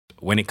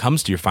When it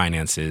comes to your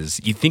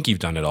finances, you think you've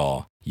done it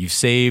all. You've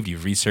saved,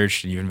 you've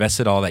researched, and you've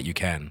invested all that you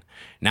can.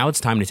 Now it's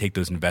time to take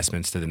those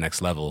investments to the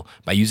next level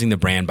by using the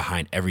brand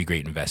behind every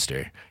great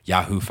investor,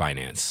 Yahoo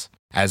Finance.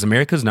 As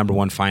America's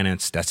 #1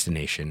 finance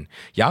destination,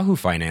 Yahoo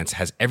Finance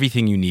has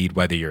everything you need,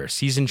 whether you're a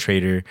seasoned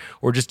trader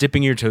or just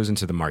dipping your toes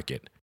into the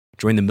market.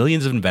 Join the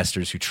millions of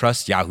investors who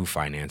trust Yahoo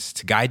Finance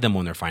to guide them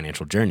on their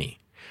financial journey.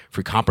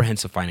 For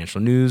comprehensive financial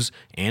news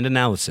and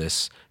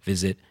analysis,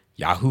 visit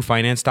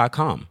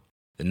yahoofinance.com,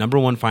 the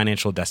 #1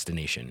 financial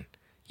destination,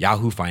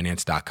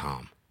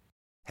 yahoofinance.com.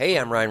 Hey,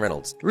 I'm Ryan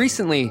Reynolds.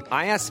 Recently,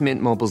 I asked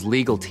Mint Mobile's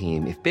legal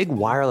team if big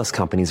wireless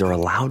companies are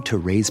allowed to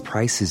raise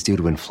prices due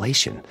to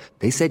inflation.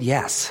 They said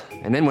yes.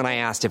 And then when I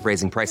asked if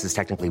raising prices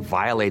technically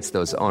violates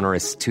those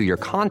onerous 2-year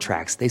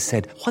contracts, they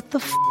said, "What the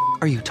f***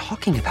 are you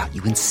talking about,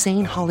 you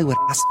insane Hollywood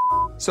ass?"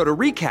 So to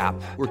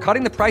recap, we're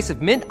cutting the price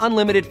of Mint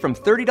Unlimited from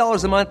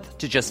 $30 a month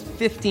to just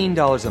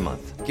 $15 a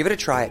month. Give it a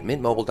try at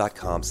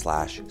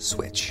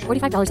mintmobile.com/switch.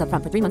 $45 up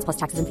front for 3 months plus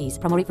taxes and fees.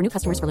 Promo rate for new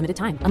customers for limited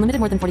time. Unlimited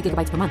more than 40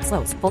 gigabytes per month.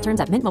 Slows full terms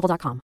at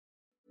mintmobile.com.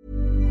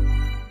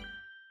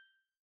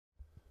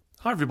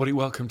 Hi everybody,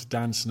 welcome to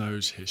Dan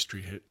Snow's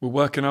History Hit. We're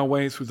working our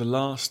way through the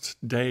last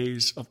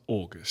days of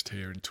August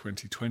here in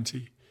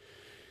 2020.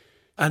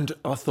 And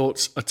our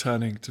thoughts are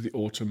turning to the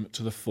autumn,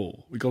 to the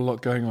fall. We've got a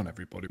lot going on,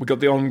 everybody. We've got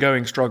the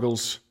ongoing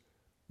struggles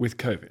with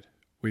COVID.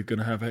 We're going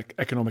to have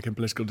economic and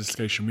political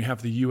dislocation. We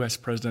have the US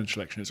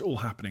presidential election. It's all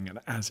happening. And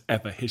as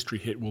ever, History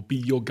Hit will be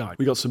your guide.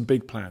 We've got some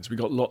big plans. We've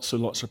got lots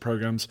of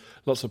programs,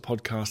 lots of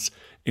podcasts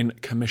in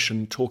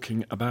commission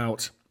talking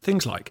about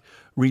things like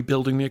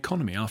rebuilding the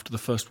economy after the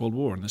First World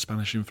War and the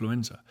Spanish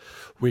influenza.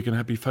 We're going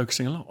to be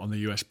focusing a lot on the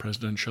US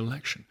presidential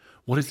election.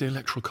 What is the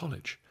Electoral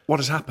College? What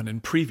has happened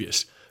in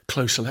previous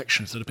close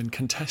elections that have been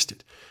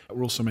contested?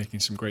 We're also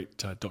making some great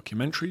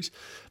documentaries.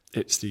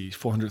 It's the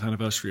 400th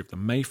anniversary of the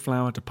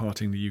Mayflower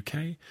departing the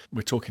UK.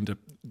 We're talking to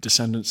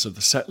descendants of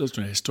the settlers,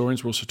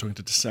 historians. We're also talking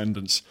to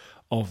descendants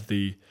of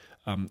the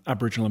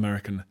Aboriginal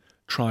American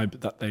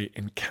tribe that they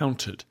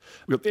encountered.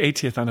 We've got the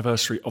 80th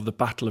anniversary of the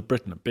Battle of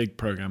Britain, a big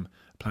programme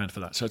planned for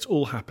that. So it's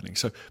all happening.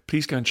 So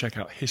please go and check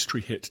out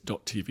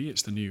historyhit.tv.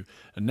 It's the new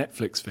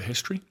Netflix for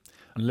history.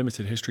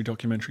 Unlimited history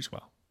documentaries.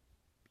 Well,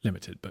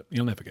 limited, but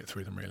you'll never get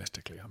through them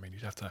realistically. I mean,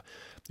 you'd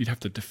have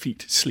to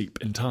defeat sleep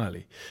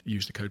entirely.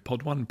 Use the code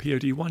POD1,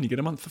 POD1, you get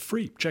a month for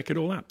free. Check it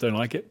all out. Don't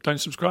like it?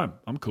 Don't subscribe.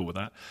 I'm cool with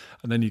that.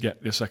 And then you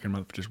get your second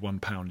month for just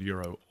 £1,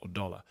 euro, or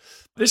dollar.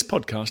 This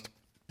podcast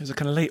is a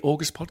kind of late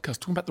August podcast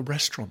talking about the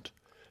restaurant,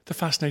 the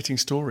fascinating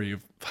story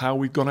of how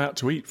we've gone out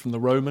to eat from the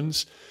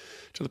Romans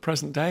to the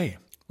present day.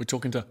 We're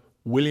talking to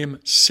William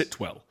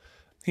Sitwell.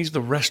 He's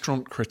the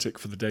restaurant critic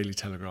for the Daily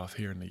Telegraph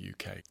here in the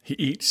UK. He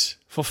eats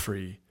for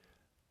free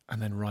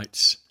and then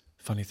writes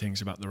funny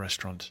things about the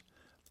restaurant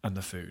and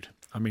the food.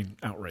 I mean,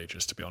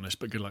 outrageous, to be honest,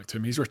 but good luck to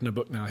him. He's written a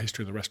book now,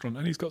 History of the Restaurant,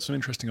 and he's got some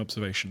interesting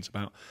observations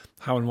about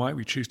how and why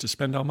we choose to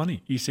spend our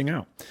money eating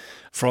out.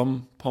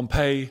 From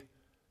Pompeii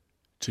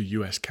to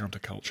US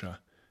counterculture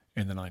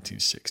in the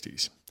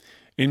 1960s.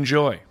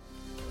 Enjoy.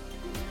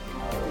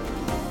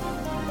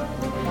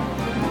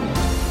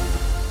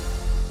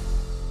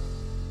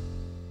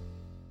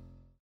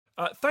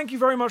 Thank you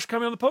very much for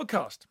coming on the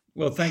podcast.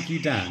 Well, thank you,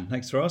 Dan.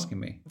 Thanks for asking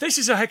me. This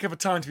is a heck of a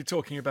time to be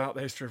talking about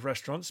the history of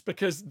restaurants,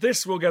 because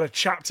this will get a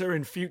chapter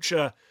in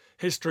future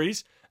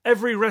histories.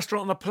 Every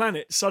restaurant on the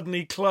planet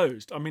suddenly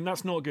closed. I mean,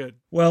 that's not good.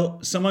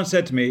 Well, someone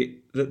said to me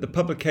that the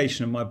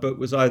publication of my book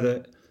was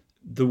either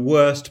the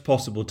worst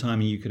possible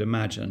timing you could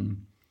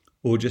imagine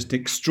or just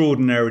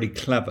extraordinarily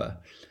clever,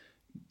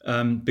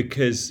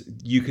 because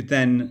you could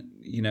then,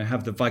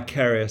 have the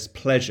vicarious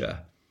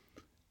pleasure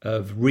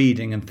of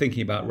reading and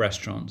thinking about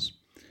restaurants.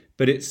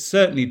 But it's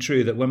certainly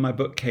true that when my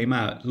book came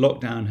out,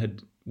 lockdown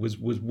was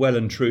well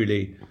and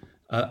truly,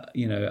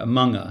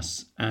 among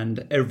us,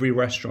 and every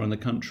restaurant in the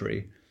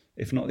country,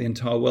 if not the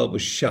entire world,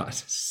 was shut.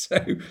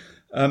 So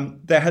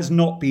there has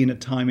not been a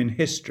time in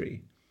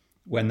history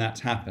when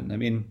that's happened. I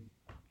mean,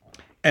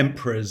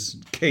 emperors,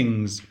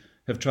 kings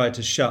have tried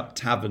to shut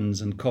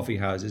taverns and coffee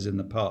houses in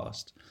the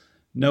past.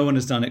 No one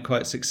has done it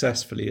quite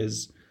successfully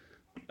as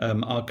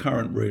our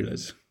current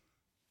rulers.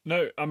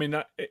 No, I mean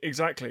that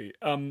exactly.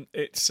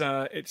 It's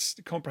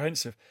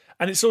comprehensive,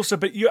 and it's also.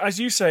 But you, as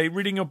you say,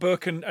 reading your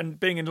book and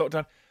being in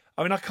lockdown.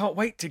 I mean, I can't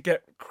wait to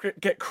get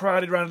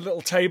crowded around a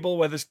little table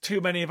where there's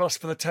too many of us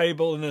for the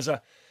table,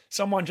 and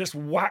someone just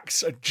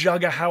whacks a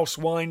jug of house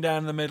wine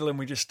down the middle, and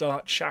we just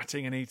start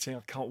chatting and eating.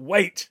 I can't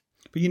wait.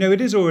 But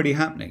it is already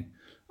happening.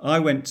 I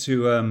went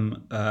to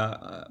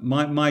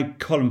my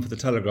column for the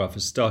Telegraph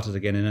has started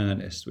again in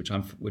earnest,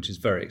 which is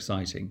very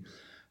exciting.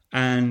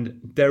 And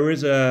there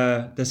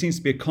seems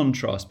to be a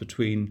contrast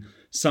between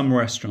some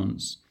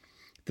restaurants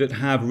that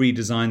have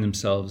redesigned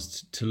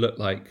themselves to look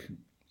like,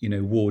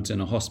 wards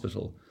in a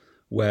hospital,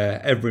 where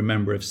every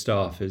member of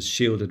staff is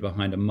shielded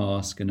behind a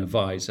mask and a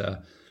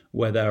visor,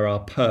 where there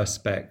are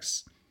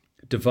perspex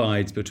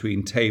divides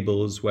between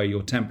tables, where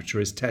your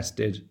temperature is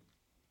tested.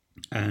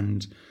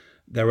 And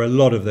there are a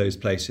lot of those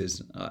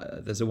places.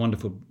 There's a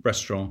wonderful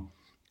restaurant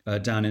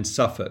down in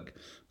Suffolk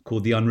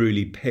called The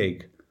Unruly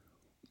Pig,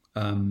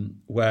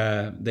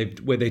 where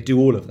they do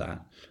all of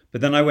that.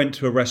 But then I went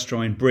to a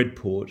restaurant in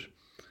Bridport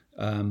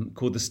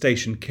called the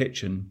Station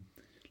Kitchen.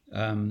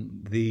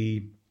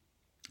 The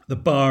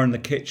bar and the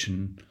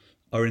kitchen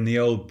are in the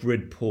old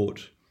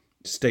Bridport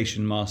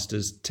station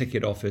master's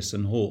ticket office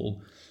and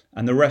hall,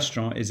 and the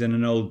restaurant is in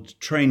an old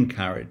train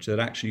carriage that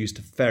actually used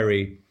to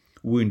ferry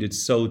wounded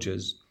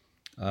soldiers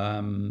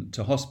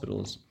to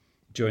hospitals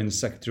during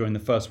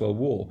the First World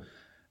War.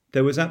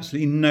 There was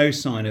absolutely no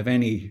sign of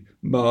any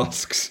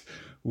masks.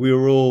 We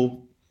were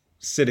all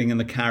sitting in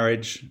the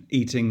carriage,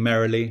 eating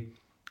merrily.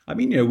 I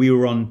mean, we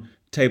were on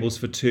tables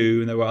for 2,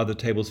 and there were other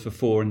tables for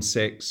 4 and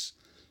 6,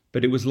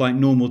 but it was like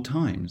normal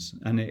times,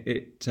 and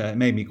it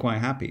made me quite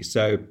happy.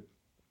 So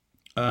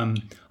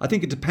I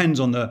think it depends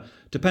on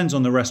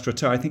the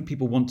restaurateur. I think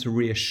people want to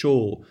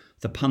reassure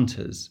the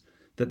punters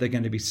that they're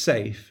going to be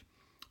safe,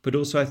 but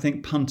also I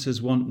think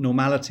punters want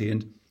normality.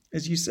 And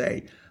as you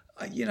say,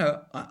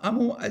 I'm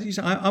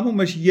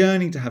almost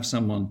yearning to have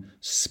someone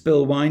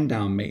spill wine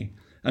down me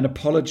and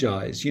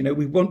apologise.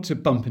 We want to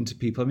bump into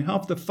people. I mean,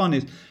 half the fun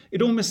is,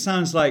 it almost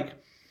sounds like,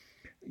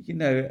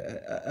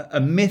 a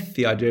myth,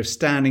 the idea of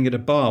standing at a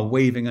bar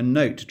waving a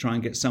note to try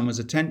and get someone's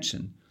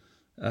attention.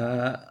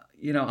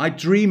 I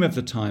dream of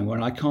the time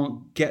when I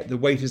can't get the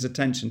waiter's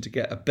attention to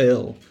get a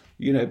bill,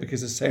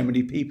 because there's so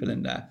many people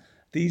in there.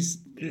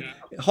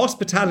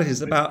 Hospitality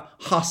is about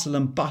hustle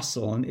and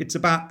bustle, and it's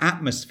about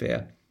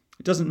atmosphere.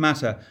 It doesn't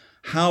matter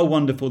how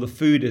wonderful the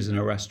food is in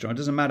a restaurant.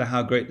 It doesn't matter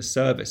how great the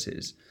service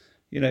is.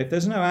 If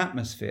there's no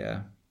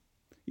atmosphere,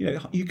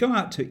 you go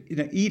out to,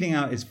 eating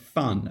out is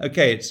fun.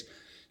 Okay,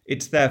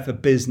 it's there for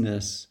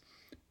business,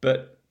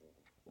 but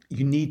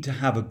you need to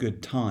have a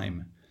good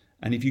time.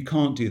 And if you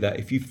can't do that,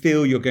 if you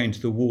feel you're going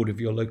to the ward of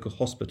your local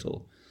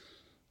hospital,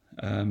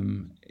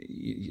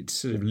 it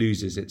sort of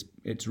loses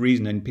its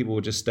reason, and people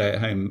will just stay at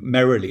home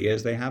merrily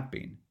as they have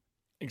been.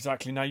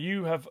 Exactly. Now,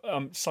 you have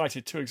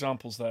cited 2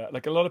 examples there.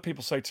 Like, a lot of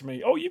people say to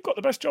me, oh, you've got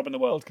the best job in the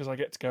world because I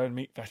get to go and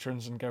meet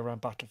veterans and go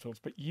around battlefields.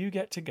 But you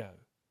get to go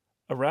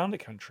around the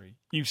country.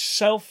 You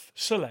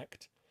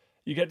self-select.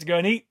 You get to go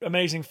and eat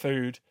amazing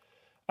food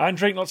and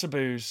drink lots of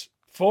booze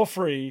for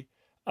free,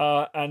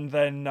 and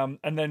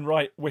then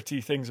write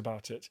witty things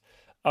about it.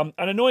 And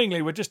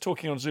annoyingly, we're just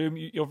talking on Zoom.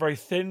 You're very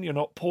thin. You're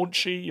not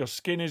paunchy. Your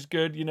skin is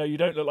good. You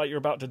don't look like you're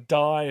about to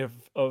die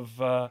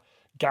of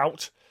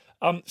gout.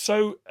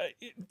 So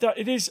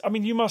it is. I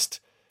mean, you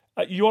must.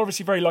 You're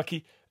obviously very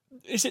lucky.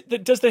 Is it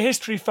that, does the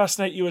history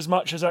fascinate you as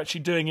much as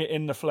actually doing it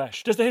in the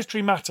flesh? Does the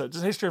history matter?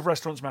 Does the history of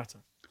restaurants matter?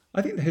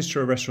 I think the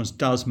history of restaurants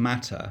does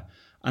matter,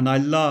 and I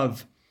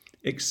love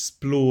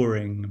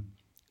exploring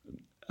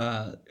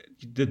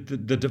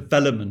the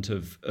development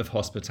of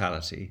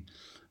hospitality.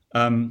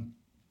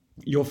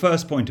 Your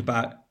first point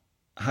about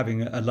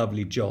having a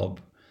lovely job.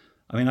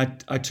 I mean,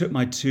 I took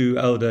my 2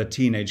 elder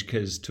teenage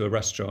kids to a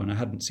restaurant. I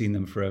hadn't seen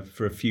them for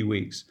a few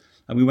weeks,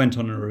 and we went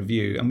on a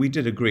review, and we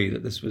did agree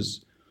that this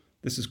was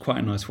quite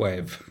a nice way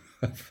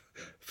of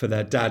for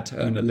their dad to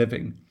earn a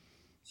living.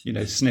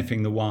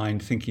 Sniffing the wine,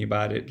 thinking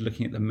about it,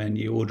 looking at the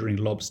menu, ordering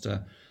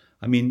lobster.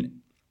 I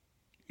mean,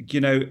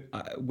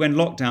 when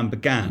lockdown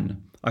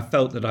began, I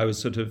felt that I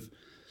was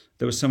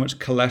there was so much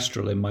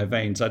cholesterol in my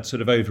veins. I'd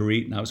sort of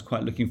overeaten. I was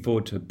quite looking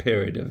forward to a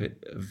period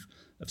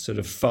of sort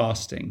of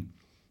fasting.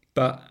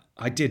 But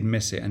I did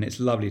miss it, and it's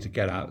lovely to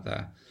get out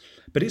there.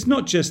 But it's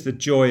not just the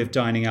joy of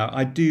dining out.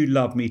 I do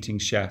love meeting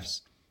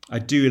chefs. I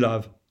do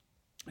love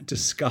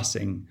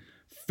discussing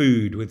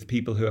food with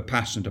people who are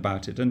passionate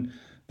about it. And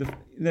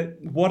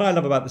what I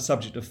love about the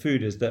subject of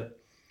food is that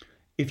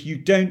if you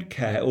don't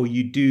care or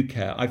you do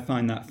care, I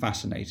find that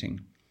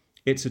fascinating.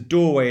 It's a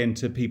doorway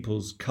into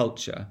people's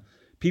culture.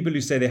 People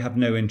who say they have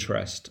no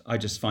interest, I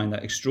just find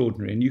that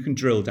extraordinary. And you can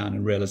drill down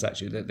and realize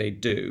actually that they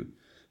do.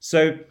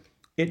 So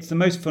it's the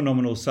most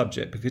phenomenal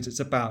subject because it's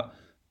about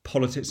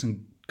politics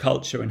and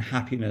culture and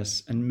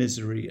happiness and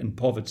misery and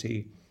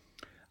poverty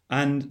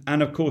and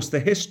of course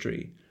the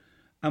history.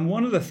 And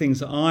one of the things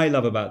that I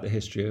love about the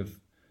history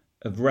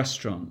of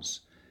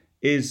restaurants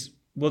is,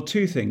 well,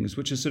 2 things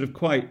which are sort of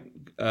quite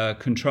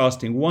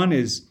contrasting. One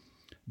is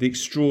the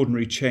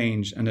extraordinary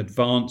change and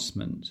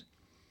advancement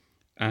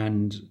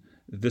and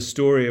the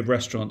story of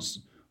restaurants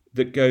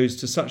that goes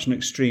to such an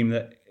extreme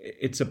that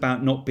it's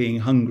about not being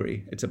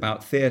hungry, it's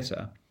about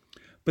theatre.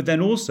 But then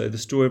also the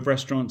story of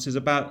restaurants is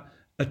about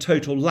a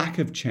total lack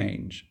of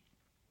change.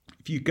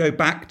 If you go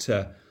back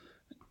to,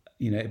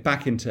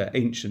 back into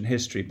ancient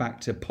history,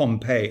 back to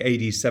Pompeii,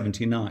 AD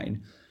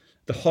 79,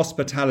 the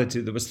hospitality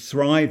that was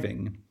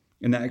thriving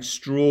in that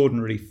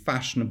extraordinarily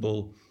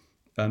fashionable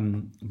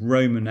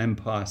Roman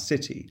Empire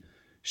city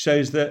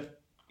shows that,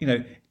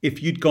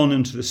 if you'd gone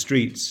into the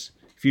streets,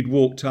 if you'd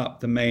walked up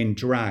the main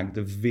drag,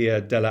 the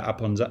Via della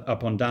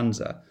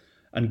Abbondanza,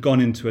 and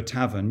gone into a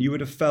tavern, you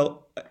would have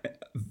felt a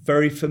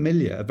very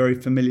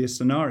familiar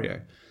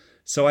scenario.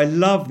 So I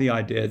love the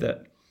idea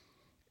that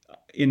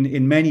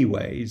in many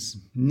ways,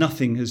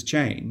 nothing has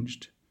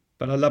changed.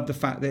 But I love the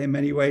fact that in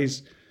many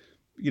ways,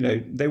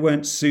 they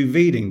weren't sous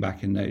videing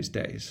back in those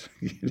days.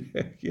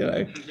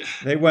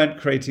 They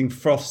weren't creating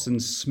froths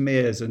and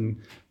smears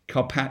and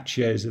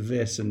carpaccios of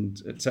this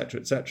and et cetera,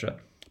 et cetera.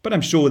 But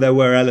I'm sure there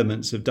were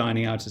elements of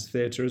dining out as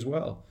theatre as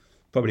well,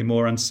 probably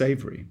more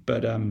unsavoury.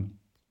 But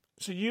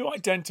so you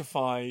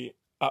identify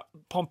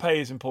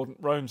Pompeii's important,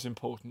 Rome's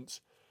importance,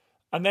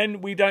 and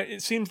then we don't.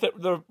 It seems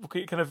that the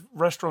kind of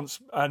restaurants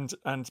and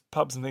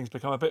pubs and things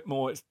become a bit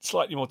more, it's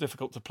slightly more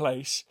difficult to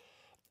place,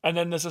 and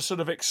then there's a sort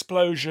of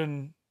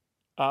explosion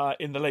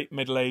in the late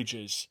Middle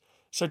Ages.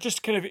 So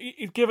just kind of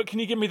can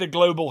you give me the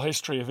global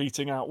history of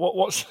eating out?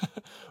 What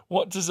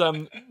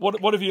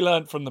have you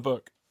learned from the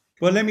book?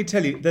 Well, let me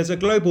tell you, there's a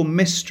global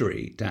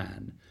mystery,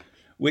 Dan,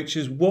 which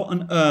is what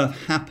on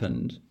earth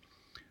happened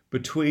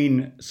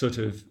between sort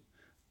of,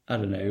 I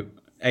don't know,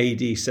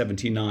 AD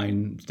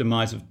 79,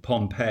 demise of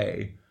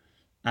Pompeii,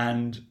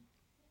 and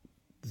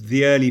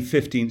the early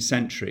 15th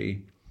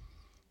century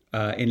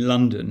in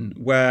London,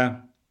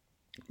 where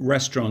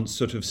restaurants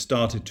sort of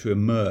started to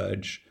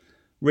emerge,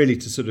 really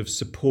to sort of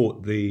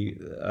support the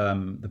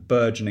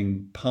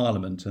burgeoning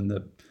Parliament and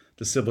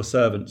the civil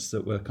servants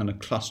that were kind of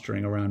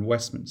clustering around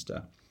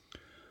Westminster.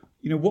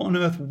 You know,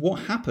 what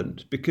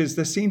happened? Because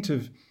there seemed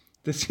to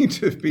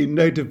have been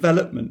no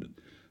development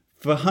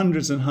for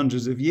hundreds and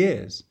hundreds of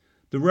years.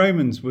 The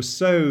Romans were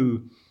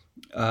so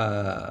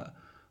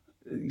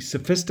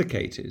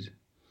sophisticated.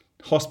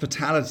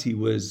 Hospitality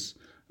was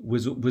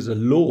a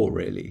law,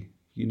 really.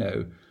 You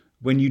know,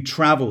 when you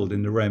travelled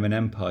in the Roman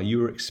Empire, you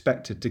were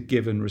expected to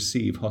give and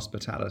receive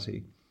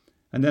hospitality.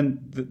 And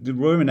then the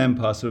Roman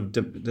Empire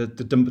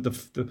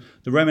the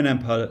Roman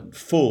Empire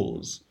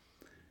falls,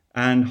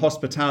 and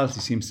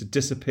hospitality seems to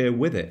disappear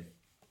with it.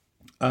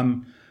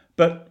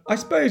 But I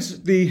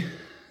suppose the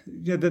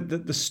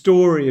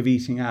story of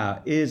eating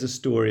out is a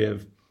story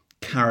of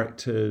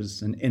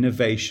characters and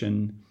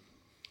innovation.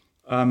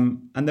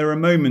 And there are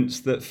moments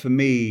that, for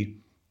me,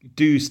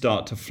 do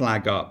start to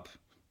flag up,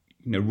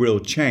 you know, real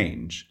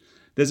change.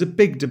 There's a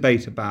big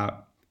debate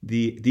about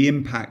the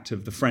impact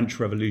of the French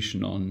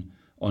Revolution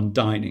on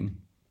dining,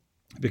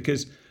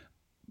 because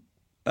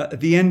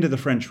at the end of the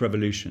French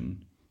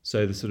Revolution,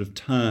 so the sort of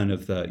turn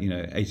of the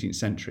 18th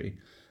century,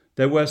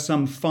 there were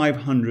some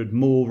 500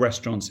 more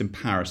restaurants in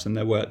Paris than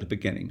there were at the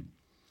beginning.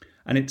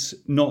 And it's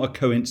not a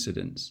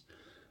coincidence.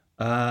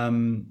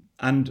 And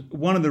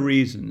one of the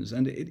reasons,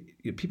 and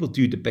people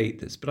do debate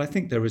this, but I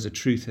think there is a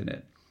truth in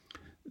it.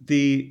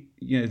 The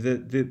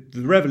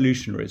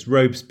revolutionaries,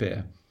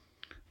 Robespierre,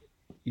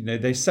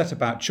 they set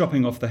about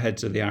chopping off the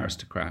heads of the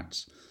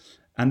aristocrats.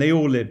 And they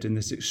all lived in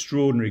this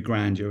extraordinary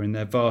grandeur in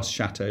their vast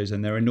chateaux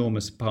and their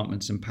enormous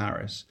apartments in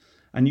Paris.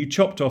 And you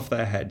chopped off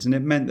their heads, and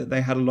it meant that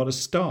they had a lot of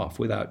staff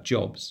without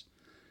jobs.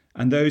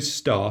 And those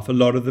staff, a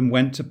lot of them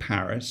went to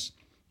Paris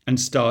and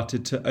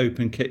started to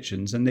open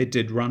kitchens, and they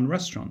did run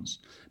restaurants.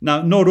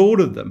 Now, not all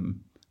of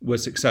them were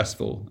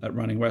successful at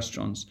running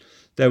restaurants.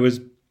 There was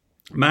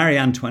Marie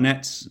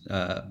Antoinette's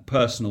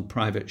personal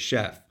private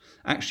chef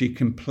actually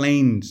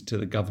complained to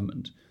the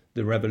government,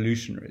 the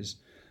revolutionaries,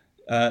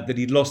 that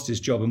he'd lost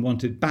his job and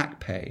wanted back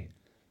pay.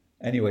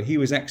 Anyway, he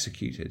was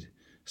executed.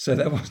 So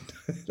that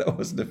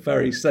wasn't a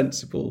very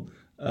sensible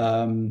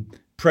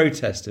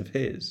protest of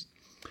his.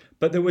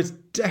 But there was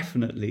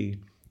definitely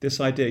this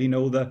idea,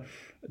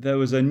 there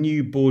was a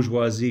new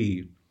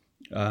bourgeoisie,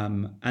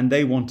 and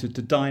they wanted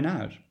to dine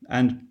out.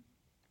 And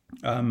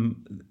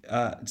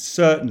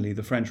certainly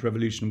the French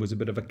Revolution was a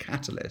bit of a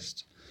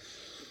catalyst.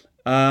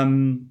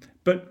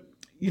 But,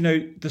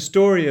 the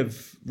story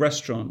of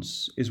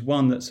restaurants is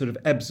one that sort of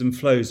ebbs and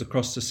flows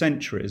across the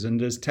centuries.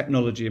 And as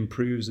technology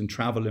improves and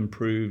travel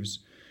improves,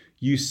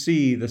 you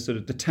see the sort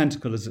of the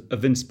tentacles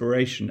of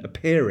inspiration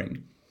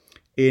appearing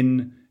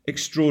in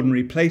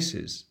extraordinary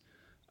places,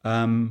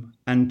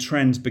 and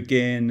trends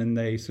begin and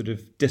they sort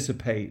of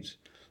dissipate.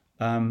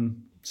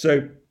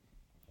 So,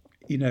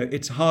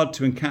 it's hard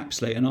to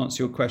encapsulate and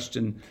answer your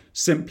question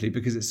simply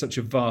because it's such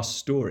a vast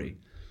story.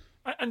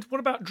 And what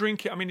about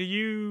drinking? I mean, are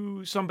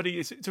you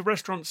somebody? Do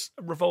restaurants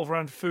revolve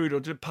around food, or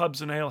do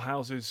pubs and ale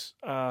houses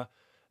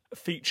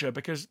feature?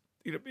 Because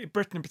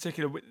Britain in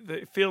particular,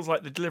 it feels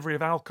like the delivery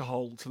of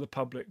alcohol to the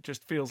public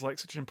just feels like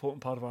such an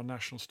important part of our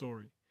national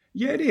story.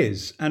 Yeah, it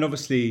is. And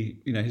obviously,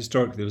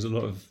 historically there was a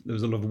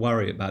lot of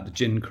worry about the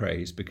gin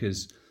craze,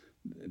 because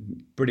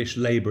British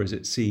Labour, as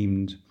it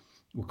seemed,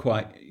 were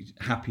quite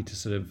happy to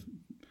sort of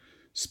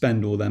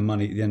spend all their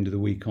money at the end of the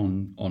week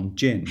on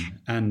gin.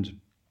 And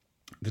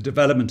the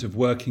development of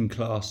working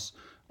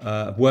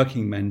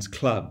men's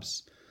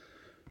clubs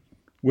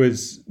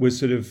was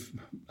sort of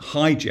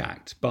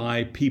hijacked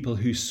by people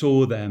who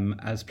saw them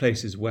as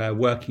places where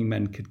working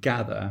men could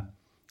gather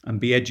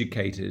and be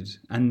educated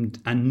and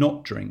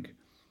not drink.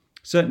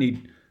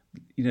 Certainly,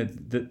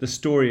 the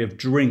story of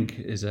drink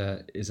is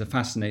a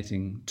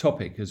fascinating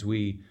topic. As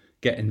we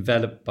get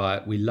enveloped by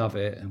it, we love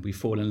it, and we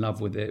fall in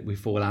love with it. We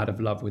fall out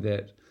of love with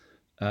it.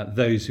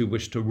 Those who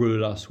wish to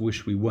rule us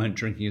wish we weren't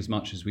drinking as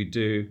much as we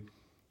do.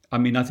 I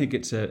mean, I think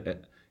it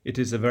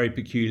is a very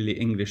peculiarly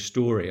English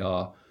story,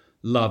 our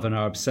love and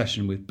our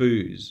obsession with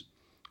booze.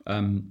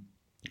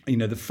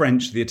 The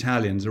French, the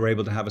Italians are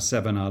able to have a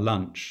 7-hour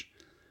lunch,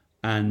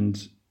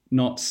 and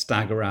not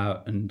stagger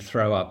out and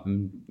throw up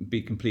and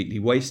be completely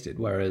wasted.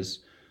 Whereas,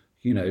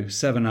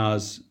 7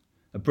 hours,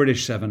 a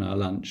British 7-hour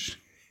lunch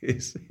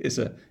is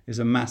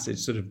a massive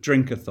sort of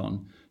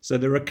drink-a-thon. So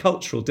there are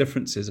cultural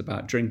differences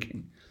about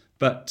drinking.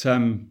 But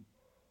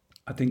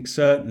I think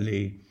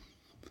certainly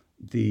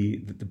the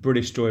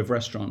British story of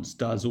restaurants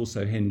does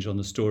also hinge on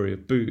the story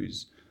of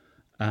booze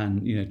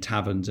and,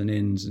 taverns and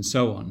inns and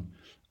so on.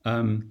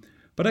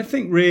 But I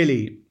think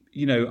really,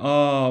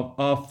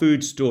 our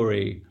food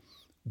story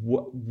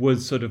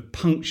was sort of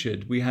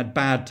punctured. We had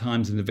bad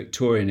times in the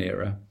Victorian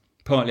era,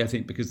 partly I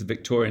think because the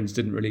Victorians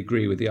didn't really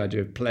agree with the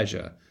idea of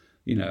pleasure.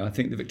 I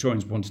think the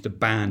Victorians wanted to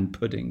ban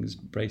puddings,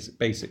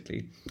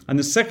 basically. And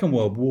the Second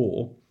World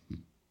War,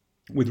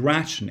 with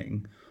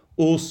rationing,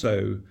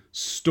 also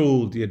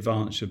stalled the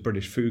advance of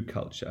British food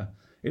culture.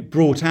 It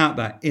brought out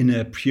that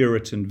inner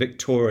Puritan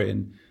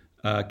Victorian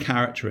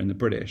character in the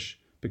British,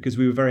 because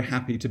we were very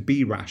happy to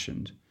be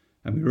rationed.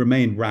 And we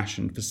remained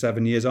rationed for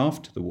 7 years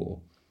after the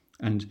war.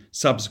 And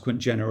subsequent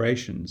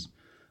generations,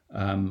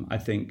 I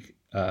think,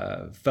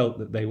 felt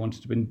that they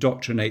wanted to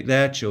indoctrinate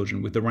their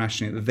children with the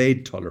rationing that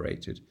they'd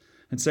tolerated.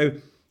 And so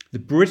the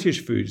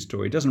British food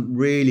story doesn't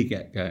really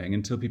get going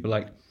until people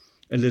like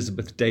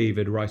Elizabeth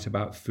David write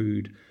about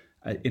food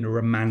in a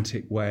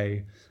romantic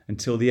way,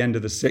 until the end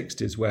of the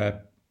 60s,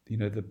 where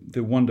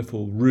the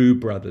wonderful Roux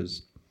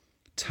brothers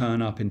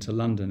turn up into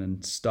London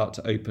and start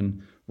to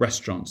open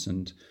restaurants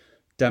and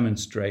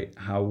demonstrate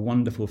how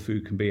wonderful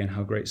food can be and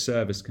how great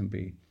service can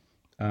be.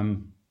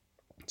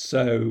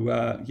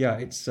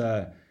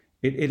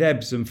 It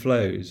ebbs and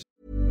flows.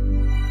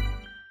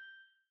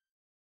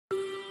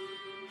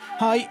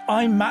 Hi,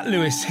 I'm Matt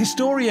Lewis,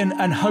 historian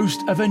and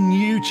host of a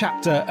new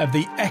chapter of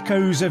the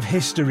Echoes of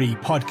History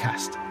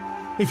podcast.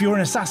 If you're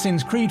an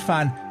Assassin's Creed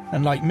fan,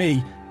 and like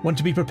me, want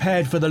to be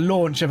prepared for the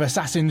launch of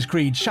Assassin's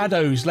Creed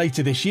Shadows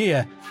later this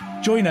year,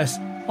 join us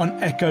on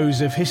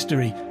Echoes of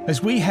History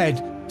as we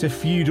head to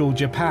feudal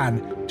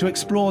Japan to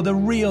explore the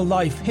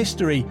real-life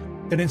history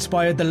that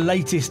inspired the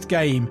latest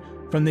game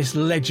from this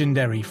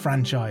legendary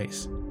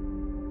franchise.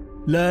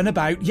 Learn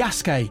about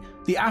Yasuke,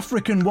 the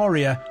African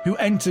warrior who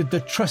entered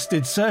the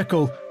trusted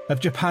circle of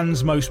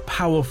Japan's most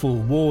powerful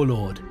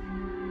warlord.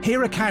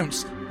 Hear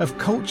accounts of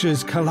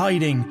cultures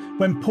colliding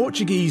when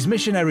Portuguese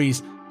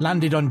missionaries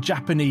landed on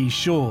Japanese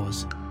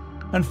shores,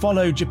 and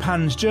follow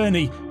Japan's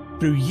journey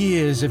through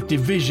years of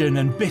division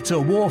and bitter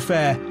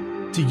warfare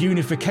to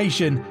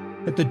unification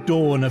at the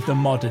dawn of the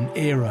modern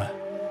era.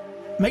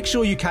 Make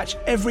sure you catch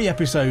every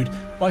episode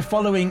by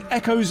following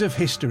Echoes of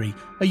History,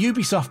 a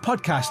Ubisoft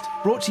podcast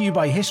brought to you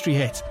by History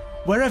Hit,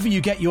 wherever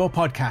you get your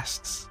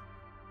podcasts.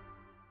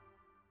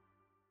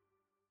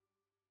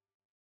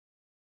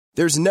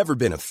 There's never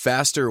been a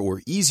faster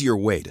or easier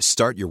way to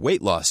start your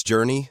weight loss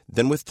journey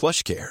than with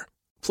PlushCare.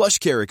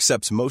 PlushCare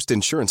accepts most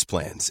insurance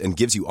plans and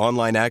gives you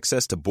online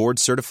access to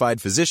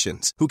board-certified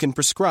physicians who can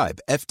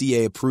prescribe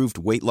FDA-approved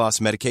weight loss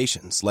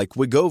medications like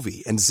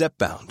Wegovy and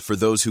Zepbound for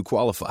those who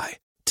qualify.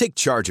 Take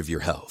charge of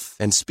your health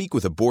and speak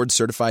with a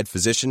board-certified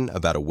physician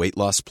about a weight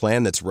loss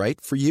plan that's right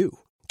for you.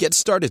 Get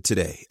started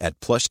today at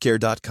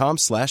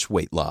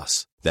plushcare.com/weight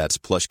loss. That's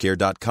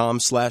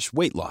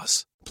plushcare.com/weight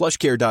loss.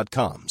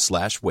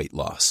 plushcare.com/weight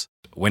loss.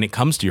 When it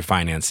comes to your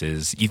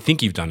finances, you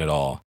think you've done it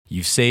all.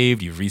 You've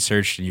saved, you've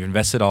researched, and you've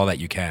invested all that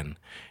you can.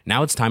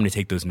 Now it's time to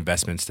take those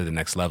investments to the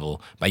next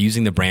level by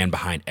using the brand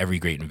behind every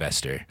great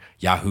investor,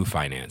 Yahoo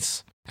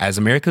Finance. As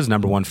America's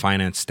 #1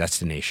 finance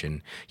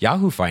destination,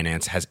 Yahoo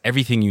Finance has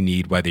everything you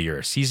need, whether you're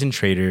a seasoned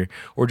trader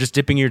or just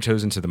dipping your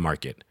toes into the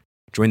market.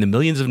 Join the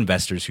millions of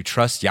investors who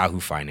trust Yahoo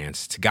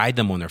Finance to guide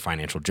them on their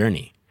financial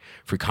journey.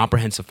 For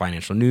comprehensive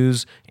financial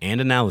news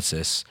and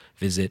analysis,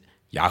 visit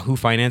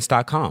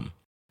yahoofinance.com,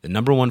 the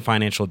 #1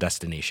 financial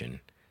destination,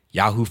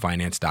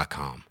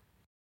 yahoofinance.com.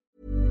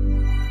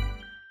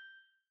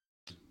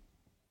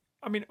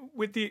 I mean,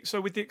 with the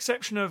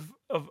exception of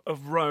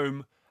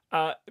Rome,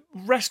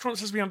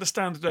 restaurants as we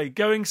understand today,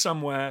 going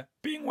somewhere,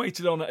 being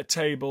waited on at a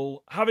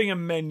table, having a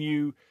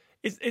menu,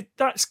 it's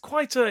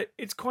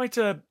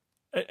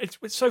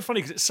so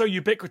funny because it's so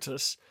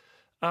ubiquitous,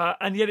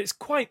 and yet it's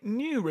quite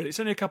new. Really, it's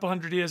only a couple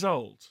hundred years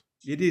old.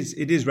 It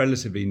is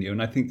relatively new,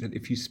 and I think that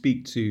if you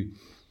speak to,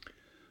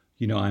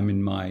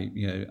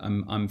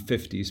 I'm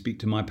 50. You speak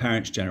to my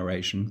parents'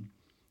 generation,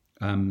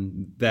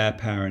 their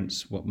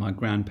parents, my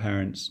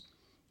grandparents,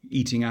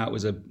 eating out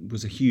was a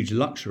huge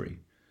luxury.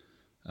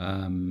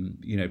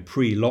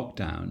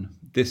 Pre-lockdown,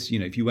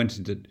 if you went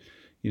into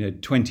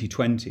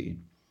 2020,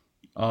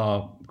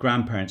 our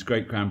grandparents,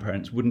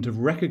 great-grandparents wouldn't have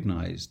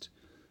recognised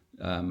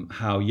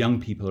how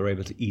young people are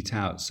able to eat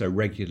out so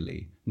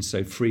regularly and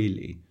so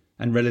freely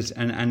and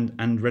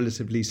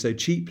relatively so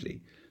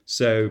cheaply.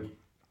 So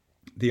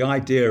the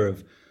idea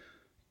of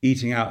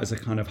eating out as a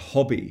kind of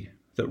hobby,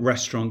 that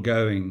restaurant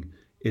going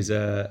is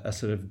a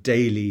sort of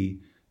daily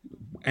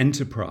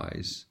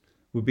enterprise,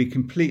 would be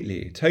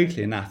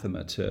totally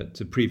anathema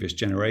to previous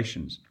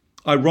generations.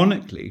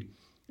 Ironically,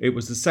 it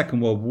was the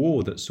Second World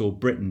War that saw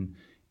Britain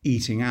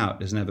eating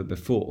out as never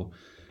before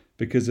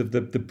because of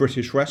the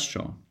British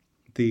restaurant.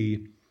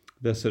 The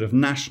the sort of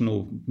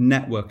national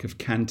network of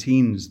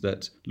canteens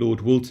that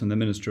Lord Woolton, the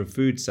Minister of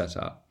Food, set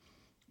up,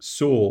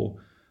 saw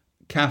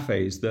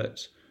cafes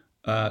that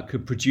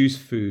could produce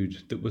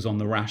food that was on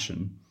the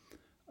ration.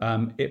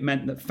 It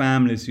meant that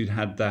families who'd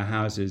had their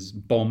houses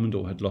bombed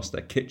or had lost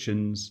their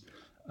kitchens,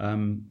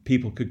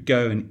 people could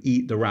go and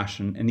eat the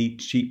ration and eat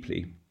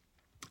cheaply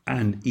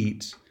and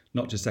eat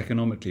not just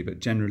economically, but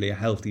generally a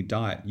healthy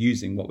diet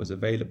using what was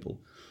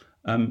available.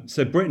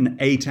 So Britain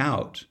ate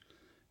out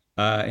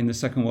in the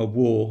Second World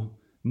War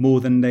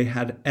more than they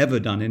had ever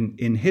done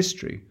in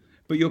history.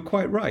 But you're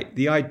quite right.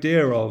 The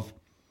idea of,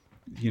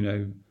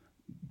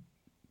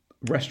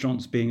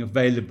 restaurants being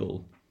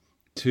available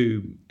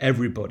to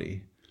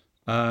everybody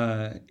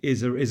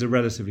is a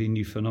relatively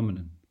new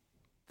phenomenon.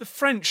 The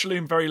French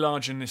loom very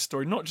large in this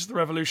story, not just the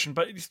revolution,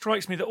 but it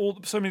strikes me that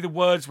so many of the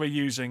words we're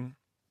using,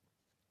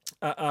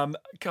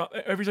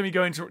 every time you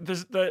go into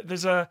there's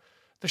the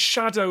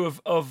shadow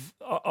of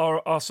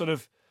our sort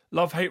of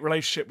love-hate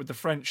relationship with the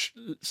French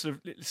sort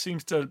of it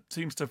seems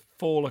to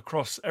fall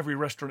across every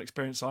restaurant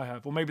experience I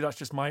have, or maybe that's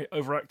just my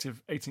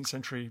overactive 18th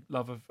century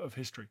love of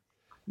history.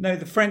 No,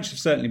 the French have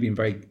certainly been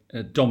very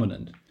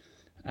dominant,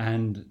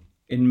 and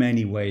in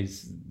many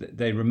ways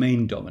they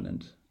remain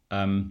dominant.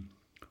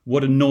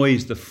 What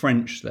annoys the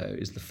French, though,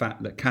 is the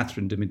fact that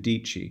Catherine de'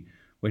 Medici,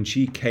 when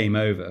she came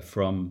over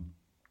from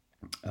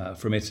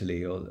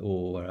Italy or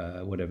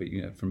whatever,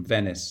 from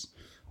Venice,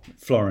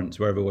 Florence,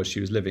 wherever it was she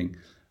was living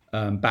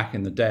back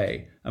in the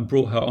day, and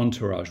brought her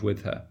entourage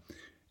with her,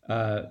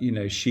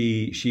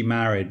 she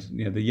married,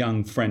 the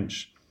young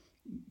French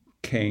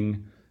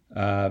king,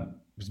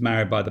 was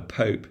married by the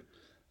Pope.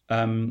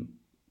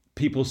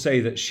 People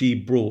say that she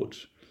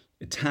brought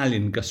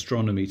Italian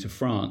gastronomy to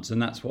France,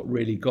 and that's what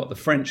really got the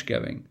French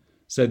going.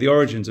 So the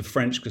origins of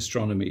French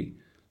gastronomy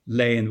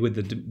lay in with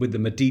the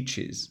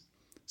Medicis.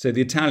 So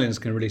the Italians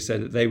can really say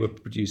that they were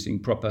producing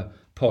proper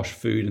posh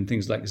food and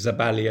things like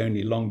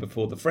zabaione long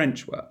before the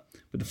French were.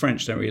 But the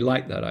French don't really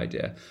like that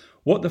idea.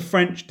 What the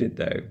French did,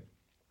 though,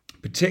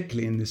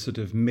 particularly in this sort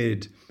of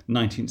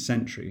mid-19th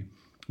century,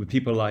 with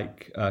people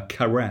like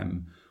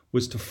Carême,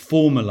 was to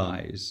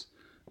formalize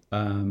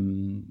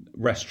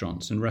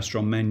restaurants and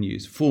restaurant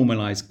menus,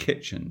 formalize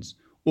kitchens,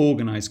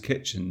 organize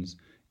kitchens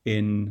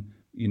in,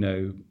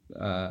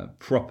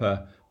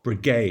 proper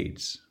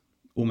brigades,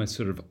 almost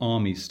sort of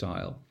army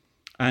style.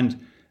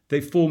 And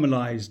they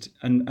formalized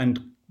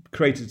and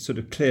created sort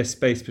of clear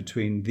space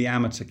between the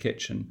amateur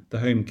kitchen, the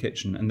home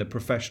kitchen, and the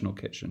professional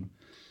kitchen.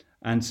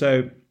 And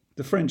so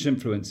the French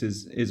influence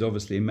is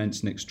obviously immense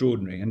and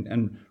extraordinary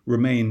and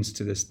remains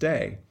to this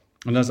day.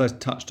 And as I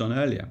touched on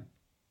earlier,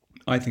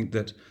 I think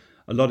that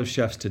a lot of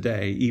chefs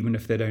today, even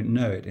if they don't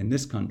know it in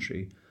this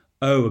country,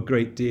 owe a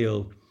great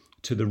deal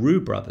to the Roux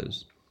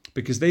brothers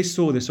because they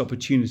saw this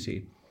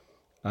opportunity.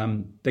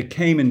 They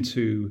came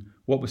into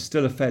what was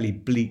still a fairly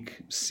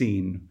bleak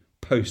scene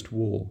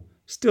post-war,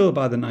 still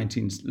by the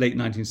late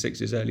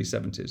 1960s, early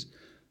 70s.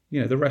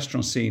 The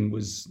restaurant scene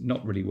was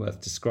not really worth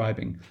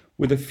describing,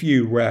 with a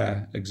few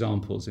rare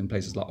examples in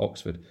places like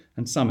Oxford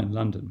and some in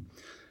London.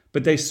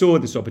 But they saw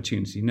this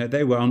opportunity.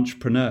 They were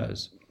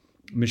entrepreneurs.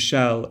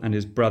 Michel and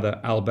his brother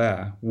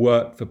Albert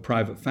worked for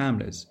private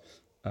families.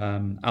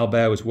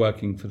 Albert was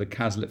working for the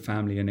Cazalet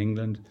family in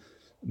England.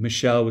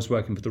 Michel was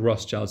working for the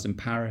Rothschilds in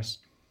Paris.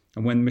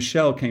 And when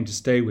Michel came to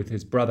stay with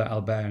his brother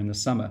Albert in the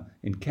summer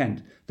in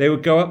Kent, they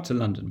would go up to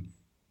London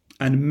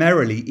and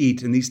merrily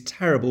eat in these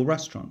terrible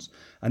restaurants.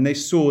 And they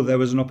saw there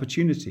was an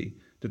opportunity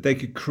that they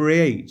could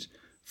create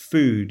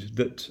food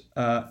that,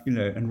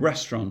 and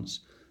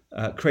restaurants,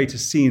 create a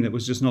scene that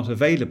was just not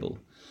available.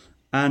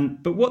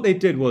 But what they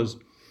did was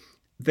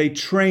they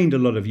trained a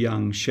lot of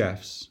young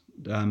chefs.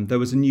 There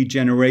was a new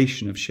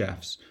generation of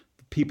chefs,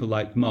 people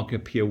like Marco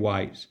Pierre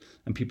White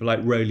and people like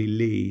Roly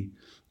Lee,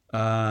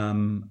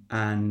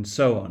 and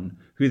so on,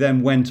 who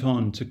then went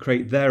on to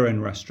create their own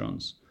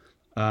restaurants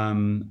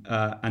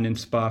and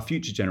inspire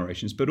future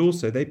generations. But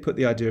also they put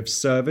the idea of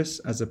service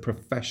as a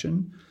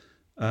profession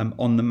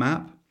on the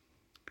map,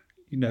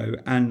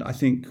 and I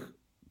think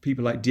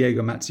people like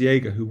Diego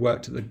Matsiega, who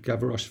worked at the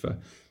Gavroche for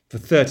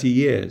 30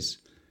 years,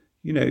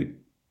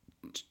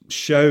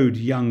 showed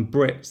young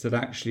Brits that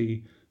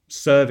actually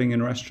serving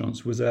in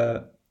restaurants was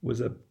a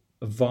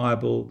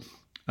viable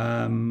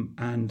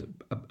and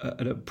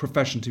a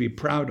profession to be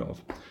proud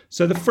of.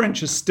 So the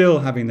French are still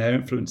having their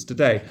influence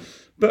today,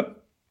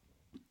 but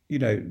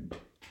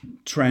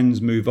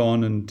trends move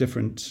on and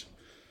different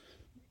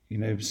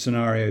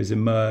scenarios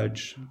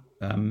emerge.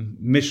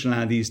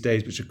 Michelin these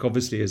days, which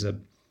obviously is a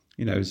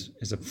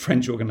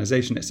French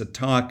organization, it's a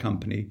tire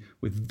company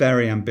with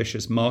very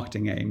ambitious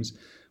marketing aims.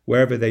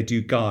 Wherever they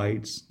do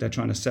guides, they're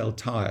trying to sell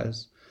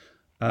tires.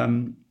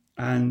 And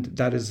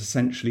that is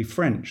essentially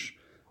French.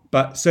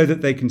 But so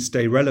that they can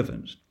stay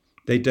relevant,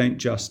 they don't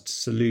just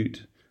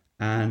salute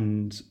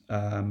and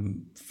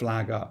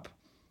flag up,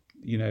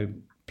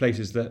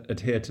 places that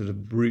adhere to the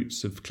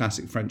roots of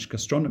classic French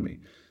gastronomy.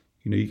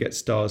 You get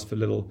stars for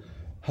little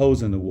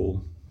holes in the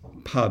wall,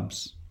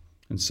 pubs,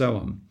 and so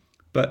on.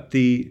 But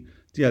the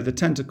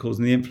tentacles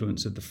and the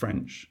influence of the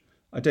French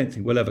I don't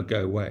think will ever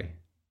go away.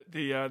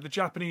 The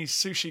Japanese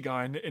sushi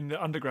guy in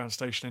the underground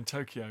station in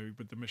Tokyo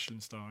with the Michelin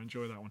star.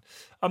 Enjoy that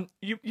one.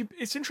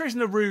 It's interesting,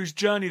 the Roux's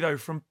journey though,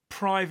 from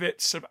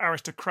private sort of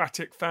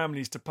aristocratic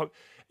families to pub.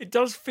 It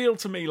does feel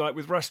to me like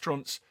with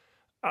restaurants,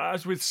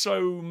 as with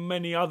so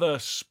many other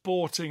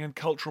sporting and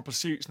cultural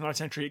pursuits in the 19th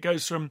century, it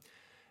goes from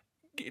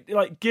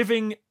like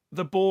giving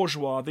the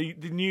bourgeois, the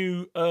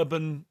new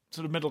urban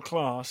sort of middle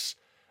class,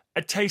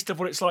 a taste of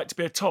what it's like to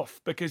be a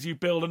toff, because you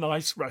build a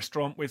nice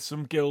restaurant with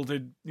some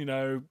gilded,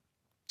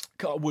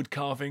 wood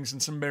carvings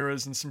and some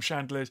mirrors and some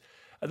chandeliers,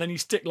 and then you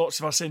stick lots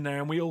of us in there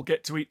and we all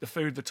get to eat the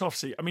food the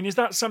toffs eat. I mean, is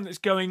that something that's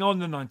going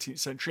on in the 19th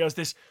century as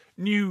this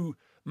new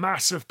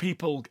mass of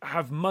people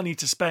have money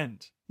to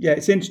spend? Yeah,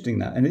 it's interesting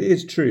that, and it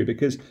is true,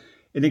 because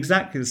in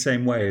exactly the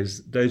same way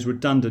as those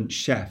redundant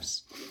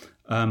chefs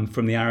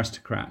from the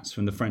aristocrats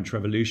from the French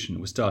Revolution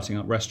were starting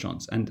up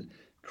restaurants and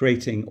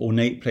creating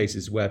ornate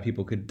places where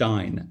people could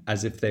dine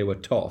as if they were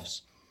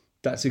toffs,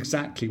 that's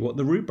exactly what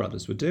the Roux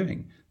brothers were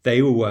doing.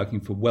 They were working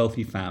for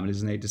wealthy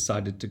families, and they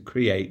decided to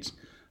create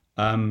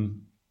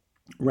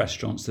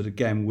restaurants that,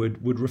 again,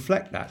 would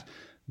reflect that.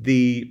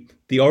 The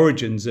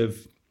origins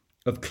of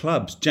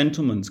clubs,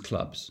 gentlemen's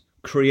clubs,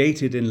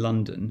 created in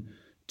London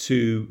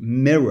to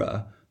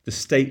mirror the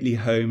stately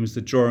homes,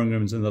 the drawing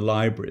rooms and the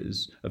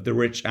libraries of the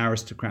rich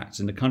aristocrats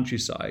in the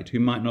countryside who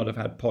might not have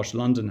had posh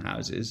London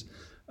houses.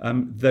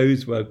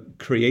 Those were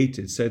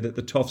created so that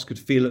the toffs could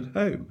feel at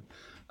home.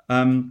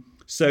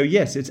 So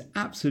yes, it's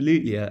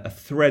absolutely a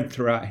thread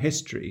throughout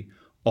history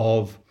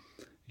of,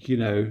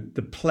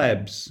 the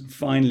plebs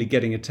finally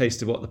getting a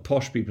taste of what the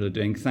posh people are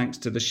doing thanks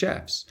to the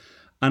chefs.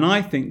 And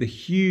I think the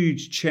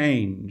huge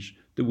change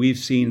that we've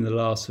seen in the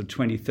last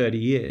 20, 30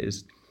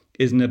 years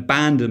is an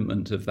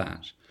abandonment of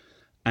that.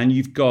 And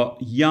you've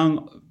got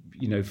young,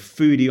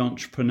 foodie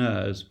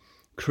entrepreneurs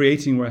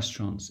creating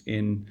restaurants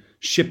in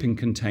shipping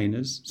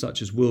containers,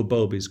 such as Will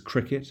Bowlby's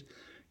Cricket.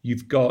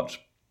 You've got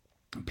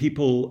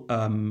people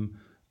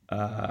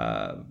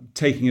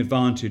taking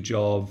advantage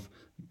of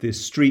the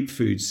street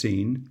food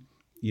scene,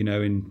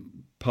 in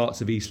parts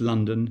of East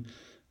London.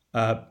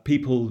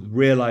 People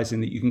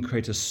realizing that you can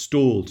create a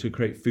stall to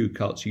create food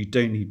culture. You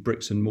don't need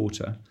bricks and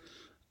mortar.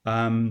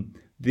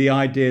 The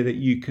idea that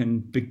you can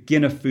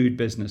begin a food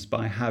business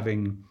by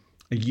having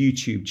a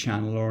YouTube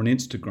channel or an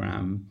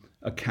Instagram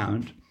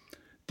account.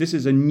 This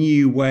is a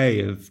new way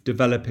of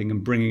developing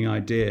and bringing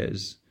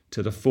ideas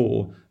to the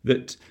fore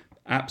that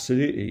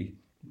absolutely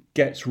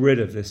gets rid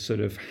of this sort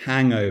of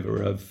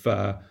hangover of,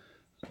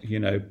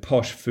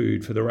 posh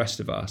food for the rest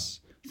of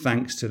us,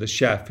 thanks to the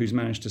chef who's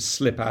managed to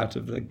slip out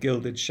of the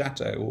gilded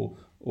chateau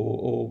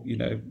or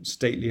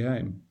stately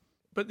home.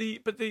 But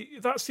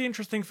that's the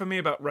interesting for me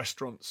about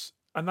restaurants,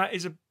 and that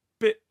is a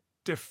bit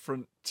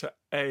different to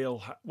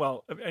ale.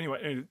 Well,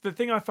 anyway, the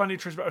thing I find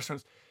interesting about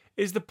restaurants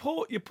is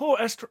your poor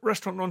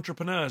restaurant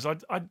entrepreneurs. I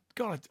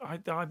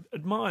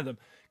admire them,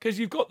 because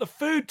you've got the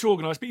food to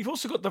organise, but you've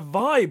also got the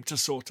vibe to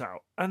sort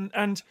out,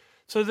 and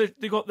so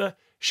they've got the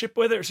ship,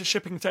 whether it's a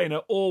shipping container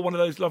or one of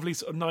those lovely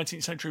sort of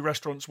 19th century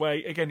restaurants where,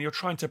 again, you're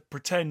trying to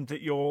pretend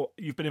that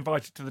you've been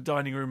invited to the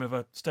dining room of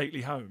a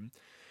stately home.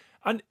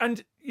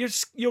 And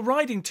you're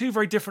riding two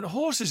very different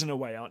horses in a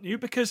way, aren't you?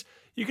 Because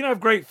you can have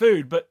great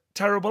food, but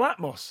terrible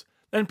atmos.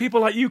 Then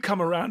people like you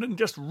come around and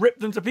just rip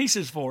them to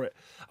pieces for it.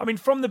 I mean,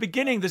 from the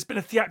beginning, there's been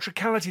a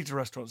theatricality to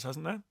restaurants,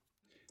 hasn't there?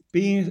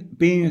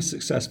 Being a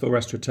successful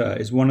restaurateur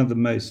is one of the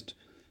most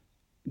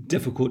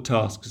difficult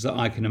tasks that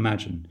I can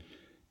imagine,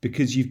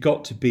 because you've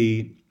got to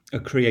be a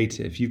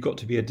creative, you've got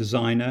to be a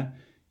designer,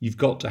 you've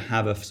got to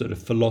have a sort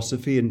of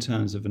philosophy in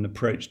terms of an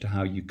approach to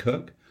how you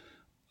cook.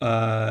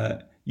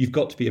 You've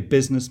got to be a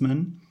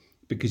businessman,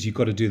 because you've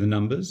got to do the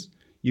numbers.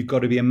 You've got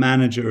to be a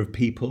manager of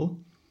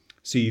people.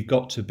 So you've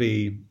got to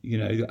be,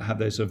 have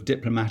those sort of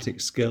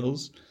diplomatic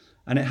skills.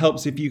 And it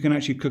helps if you can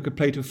actually cook a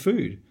plate of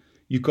food.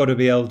 You've got to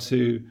be able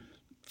to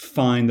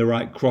find the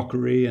right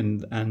crockery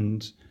and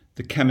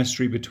the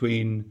chemistry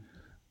between,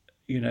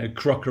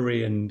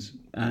 crockery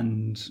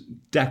and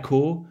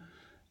decor.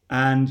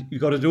 And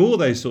you've got to do all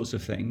those sorts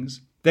of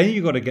things. Then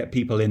you've got to get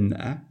people in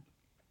there.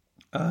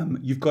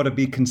 You've got to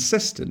be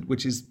consistent,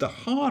 which is the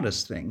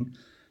hardest thing.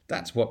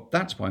 That's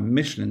why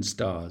Michelin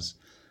stars,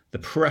 the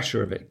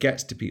pressure of it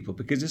gets to people,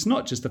 because it's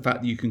not just the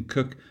fact that you can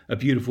cook a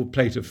beautiful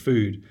plate of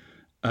food,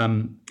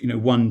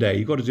 one day.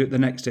 You've got to do it the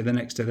next day, the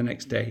next day, the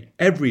next day,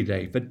 every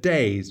day for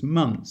days,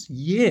 months,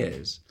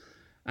 years.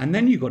 And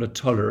then you've got to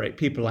tolerate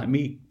people like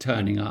me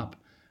turning up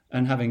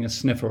and having a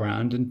sniff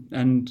around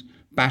and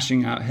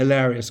bashing out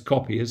hilarious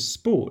copy as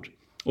sport.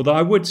 Although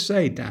I would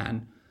say,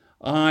 Dan,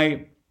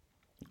 I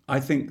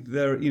think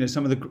there,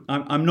 some of the,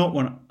 I'm not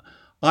one.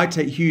 I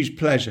take huge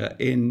pleasure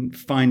in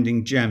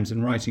finding gems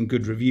and writing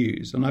good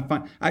reviews. And I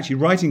find actually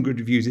writing good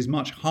reviews is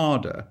much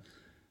harder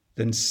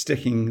than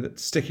sticking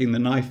the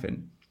knife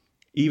in,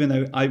 even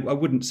though I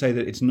wouldn't say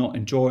that it's not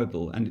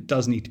enjoyable, and it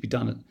does need to be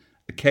done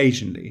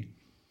occasionally.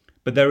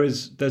 But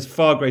there's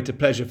far greater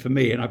pleasure for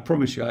me, and I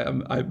promise you,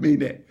 I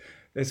mean it.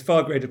 There's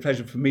far greater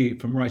pleasure for me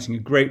from writing a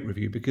great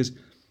review, because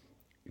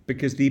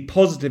because the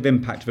positive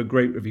impact of a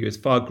great review is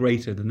far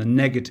greater than the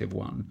negative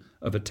one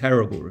of a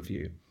terrible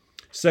review.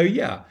 So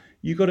yeah,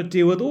 you've got to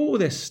deal with all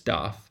this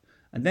stuff,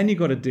 and then you've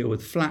got to deal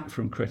with flack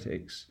from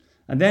critics,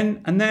 and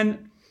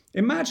then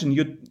imagine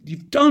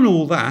you've done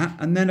all that,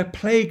 and then a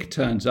plague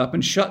turns up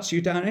and shuts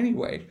you down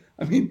anyway.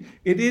 I mean,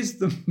 it's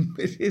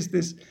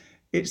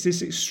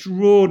this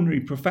extraordinary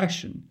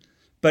profession,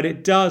 but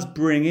it does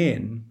bring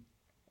in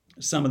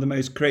some of the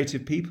most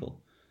creative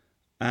people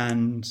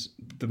and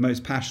the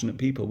most passionate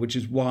people, which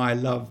is why I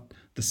love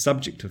the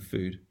subject of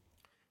food.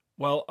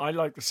 Well, I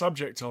like the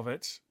subject of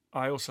it.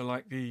 I also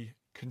like the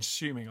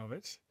consuming of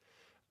it.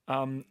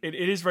 It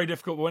is very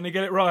difficult, but when they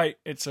get it right,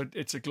 it's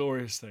a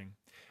glorious thing.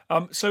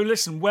 So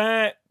listen,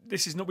 we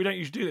don't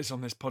usually do this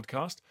on this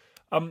podcast.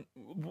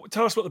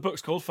 Tell us what the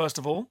book's called, first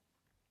of all.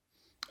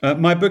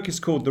 My book is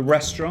called The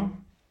Restaurant,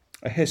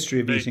 A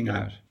History of Eating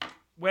Out.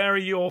 Where are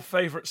your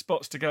favourite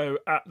spots to go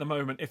at the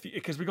moment?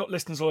 Because we've got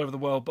listeners all over the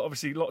world, but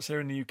obviously lots here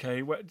in the UK.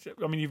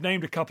 You've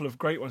named a couple of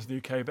great ones in the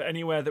UK, but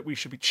anywhere that we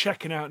should be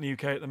checking out in the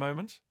UK at the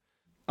moment?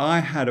 I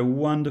had a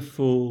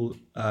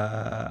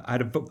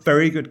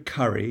very good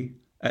curry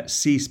at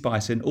Sea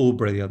Spice in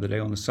Albury the other day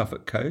on the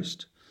Suffolk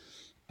coast.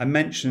 I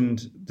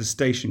mentioned the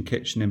Station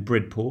Kitchen in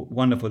Bridport,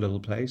 wonderful little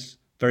place,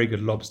 very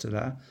good lobster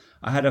there.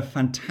 I had a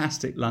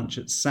fantastic lunch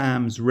at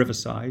Sam's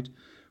Riverside,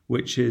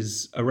 which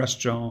is a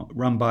restaurant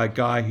run by a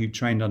guy who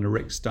trained under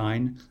Rick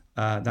Stein.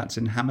 That's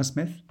in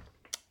Hammersmith.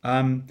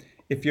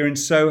 If you're in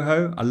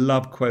Soho, I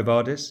love Quo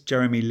Vadis.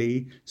 Jeremy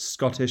Lee,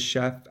 Scottish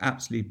chef,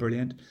 absolutely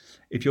brilliant.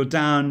 If you're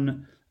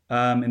down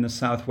in the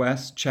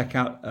southwest, check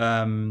out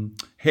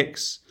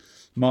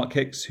Mark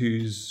Hicks,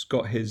 who's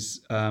got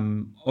his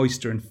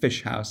oyster and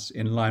fish house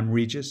in Lyme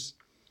Regis.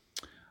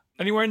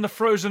 Anywhere in the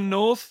frozen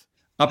north?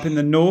 Up in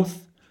the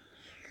north,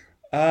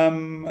 let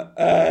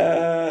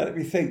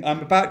me think. I'm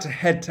about to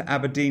head to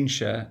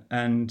Aberdeenshire,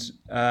 and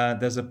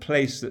there's a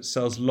place that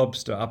sells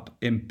lobster up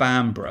in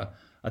Bamborough.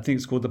 I think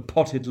it's called the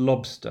Potted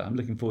Lobster. I'm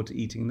looking forward to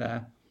eating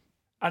there.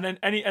 And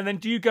then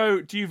do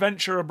you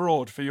venture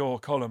abroad for your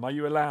column? Are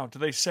you allowed? Do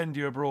they send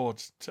you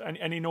abroad? To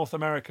any North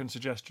American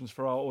suggestions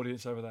for our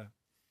audience over there?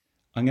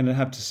 I'm going to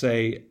have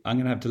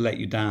to let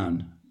you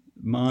down.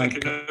 My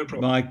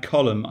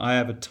column, I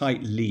have a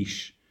tight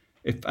leash.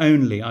 If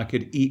only I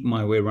could eat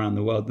my way around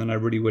the world, then I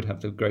really would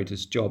have the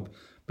greatest job.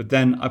 But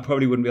then I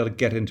probably wouldn't be able to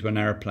get into an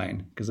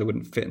airplane because I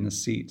wouldn't fit in the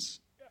seats.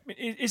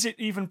 Is it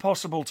even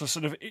possible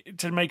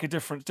to make a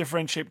difference,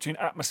 differentiate between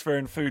atmosphere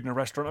and food in a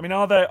restaurant? I mean,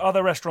 are there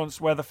other restaurants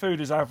where the food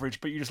is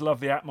average, but you just love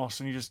the atmos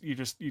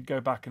and you'd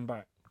go back and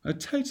back? Oh,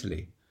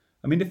 totally.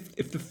 I mean,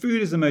 if the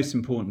food is the most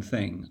important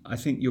thing, I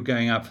think you're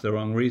going out for the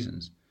wrong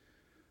reasons.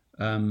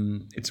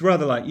 It's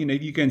rather like,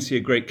 you go and see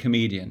a great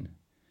comedian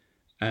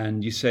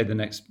and you say the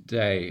next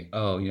day,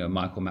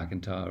 Michael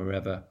McIntyre or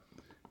whoever,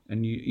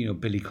 and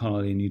Billy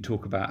Connolly, and you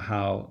talk about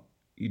how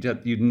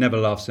you'd never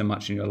laughed so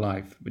much in your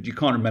life, but you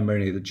can't remember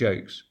any of the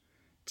jokes.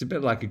 It's a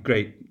bit like a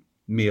great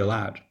meal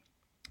out.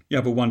 You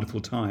have a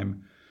wonderful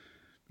time.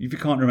 If you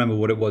can't remember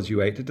what it was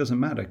you ate, it doesn't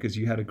matter because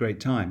you had a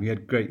great time.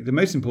 The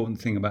most important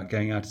thing about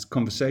going out is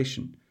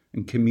conversation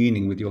and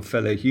communing with your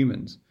fellow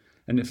humans.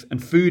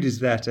 And food is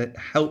there to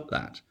help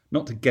that,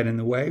 not to get in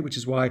the way, which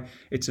is why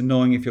it's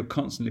annoying if you're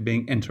constantly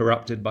being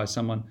interrupted by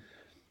someone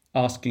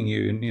asking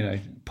you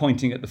and,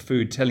 pointing at the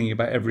food, telling you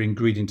about every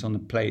ingredient on the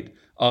plate,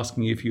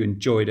 asking you if you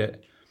enjoyed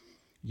it.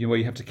 You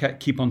have to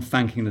keep on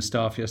thanking the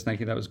staff. Yes,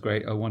 thank you. That was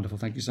great. Oh, wonderful.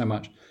 Thank you so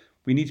much.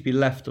 We need to be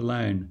left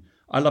alone.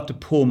 I love to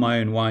pour my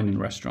own wine in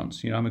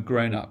restaurants. I'm a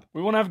grown-up.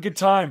 We want to have a good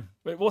time.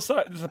 Wait, what's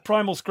that? It's a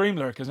Primal Scream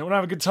lyric, isn't it? We want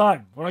to have a good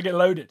time. We want to get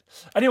loaded.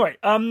 Anyway,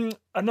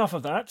 enough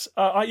of that.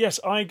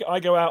 I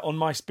go out on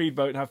my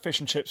speedboat and have fish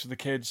and chips with the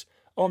kids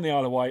on the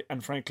Isle of Wight,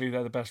 and frankly,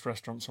 they're the best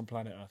restaurants on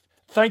planet Earth.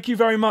 Thank you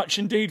very much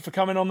indeed for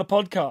coming on the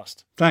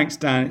podcast. Thanks,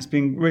 Dan. It's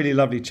been really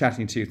lovely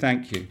chatting to you.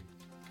 Thank you.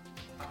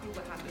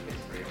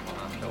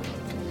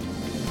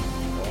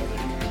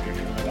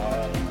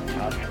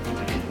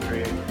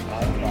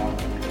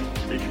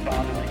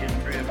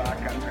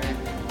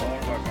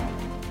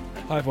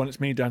 Hi everyone, it's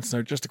me, Dan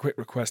Snow. Just a quick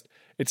request.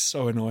 It's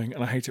so annoying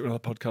and I hate it when other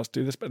podcasts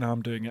do this, but now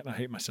I'm doing it and I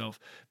hate myself.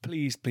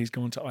 Please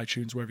go onto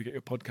iTunes, wherever you get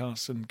your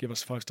podcasts, and give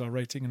us a 5-star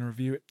rating and a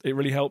review. It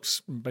really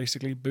helps,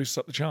 basically boosts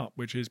up the chart,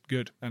 which is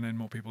good, and then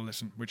more people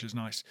listen, which is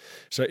nice.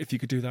 So if you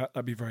could do that,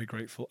 I'd be very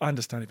grateful. I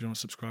understand if you don't want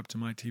to subscribe to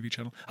my TV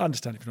channel. I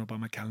understand if you don't buy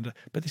my calendar,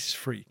 but this is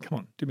free. Come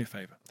on, do me a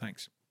favour.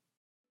 Thanks.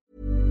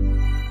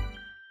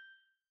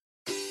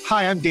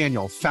 Hi, I'm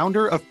Daniel,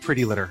 founder of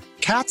Pretty Litter.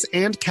 Cats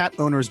and cat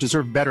owners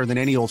deserve better than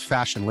any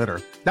old-fashioned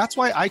litter. That's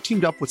why I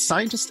teamed up with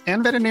scientists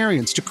and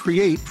veterinarians to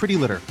create Pretty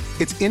Litter.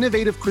 Its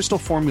innovative crystal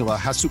formula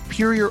has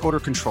superior odor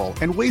control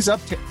and weighs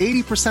up to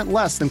 80%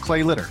 less than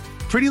clay litter.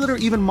 Pretty Litter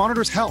even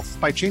monitors health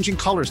by changing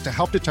colors to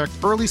help detect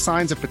early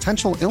signs of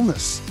potential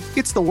illness.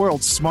 It's the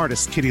world's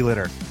smartest kitty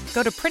litter.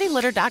 Go to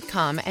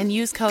prettylitter.com and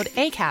use code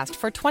ACAST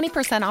for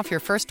 20% off your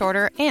first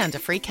order and a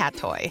free cat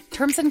toy.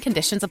 Terms and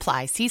conditions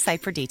apply. See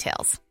site for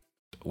details.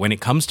 When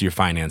it comes to your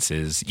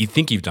finances, you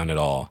think you've done it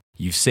all.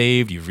 You've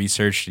saved, you've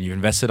researched, and you've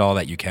invested all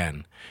that you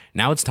can.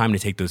 Now it's time to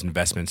take those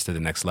investments to the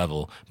next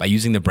level by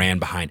using the brand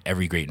behind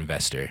every great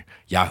investor,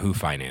 Yahoo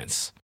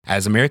Finance.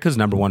 As America's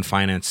 #1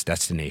 finance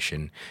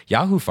destination,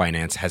 Yahoo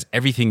Finance has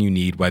everything you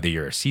need, whether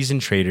you're a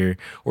seasoned trader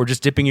or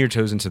just dipping your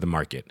toes into the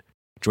market.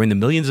 Join the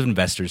millions of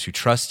investors who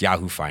trust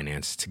Yahoo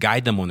Finance to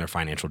guide them on their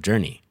financial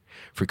journey.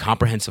 For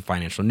comprehensive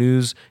financial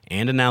news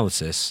and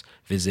analysis,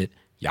 visit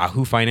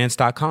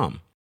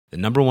yahoofinance.com, the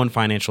 #1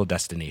 financial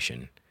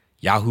destination,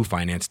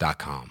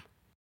 yahoofinance.com.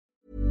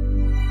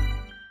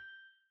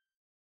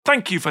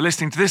 Thank you for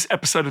listening to this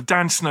episode of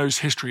Dan Snow's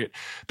History Hit.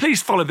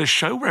 Please follow this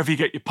show wherever you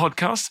get your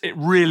podcasts. It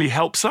really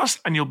helps us,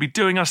 and you'll be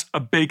doing us a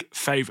big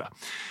favour.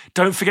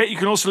 Don't forget, you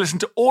can also listen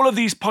to all of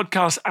these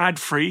podcasts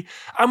ad-free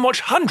and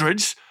watch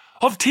hundreds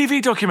of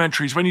TV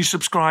documentaries when you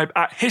subscribe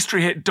at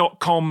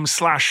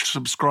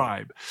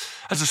historyhit.com/subscribe.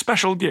 As a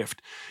special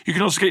gift, you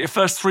can also get your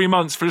first 3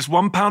 months for just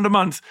 £1 a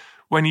month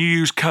when you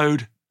use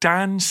code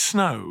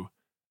DANSNOW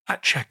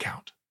at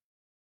checkout.